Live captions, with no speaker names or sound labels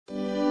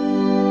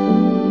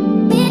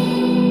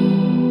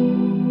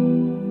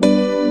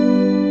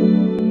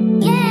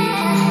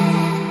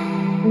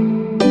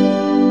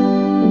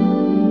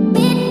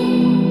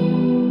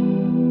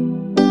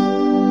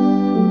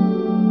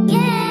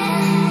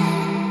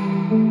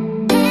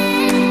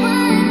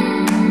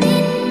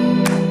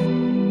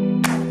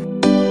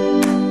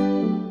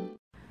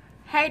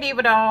Hey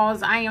Diva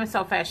Dolls, I am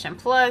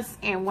Sofashionplus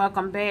and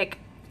welcome back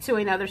to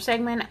another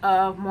segment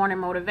of Morning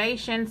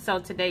Motivation. So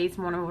today's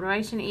morning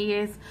motivation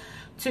is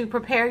to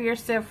prepare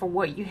yourself for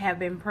what you have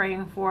been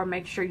praying for.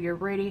 Make sure you're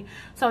ready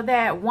so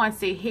that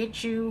once it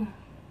hits you,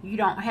 you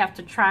don't have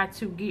to try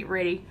to get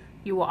ready.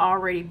 You will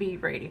already be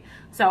ready.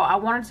 So I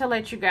wanted to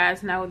let you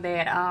guys know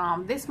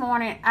that this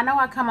morning, I know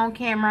I come on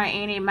camera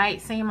and it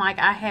might seem like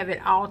I have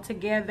it all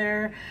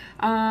together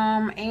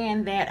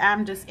and that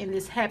I'm just in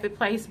this happy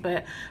place,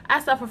 but I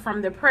suffer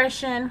from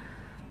depression.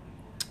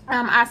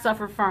 I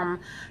suffer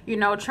from,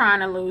 trying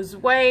to lose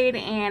weight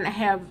and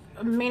have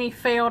many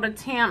failed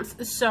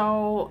attempts.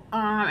 So,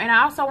 and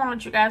I also want to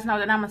let you guys know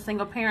that I'm a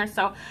single parent.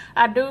 So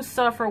I do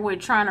suffer with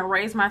trying to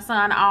raise my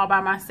son all by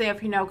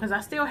myself, because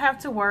I still have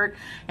to work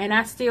and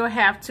I still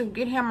have to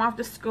get him off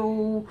to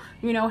school,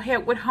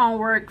 help with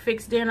homework,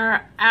 fix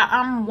dinner.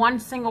 I'm one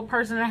single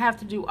person and I have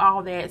to do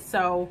all that.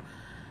 So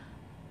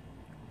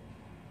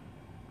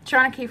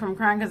trying to keep from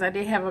crying because I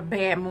did have a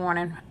bad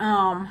morning.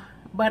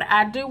 But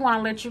I do want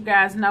to let you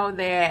guys know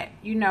that,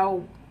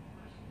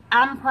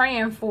 I'm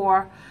praying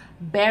for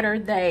better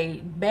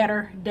days.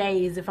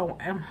 If I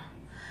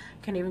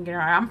can't even get it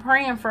right. I'm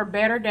praying for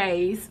better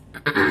days.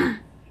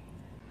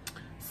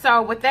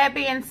 So with that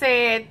being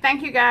said,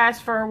 thank you guys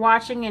for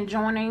watching and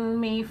joining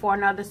me for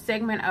another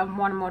segment of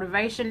Morning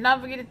Motivation. Don't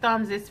forget to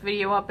thumbs this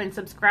video up and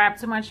subscribe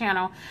to my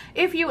channel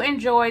if you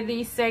enjoy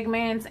these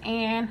segments.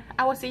 And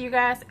I will see you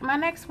guys in my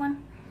next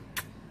one.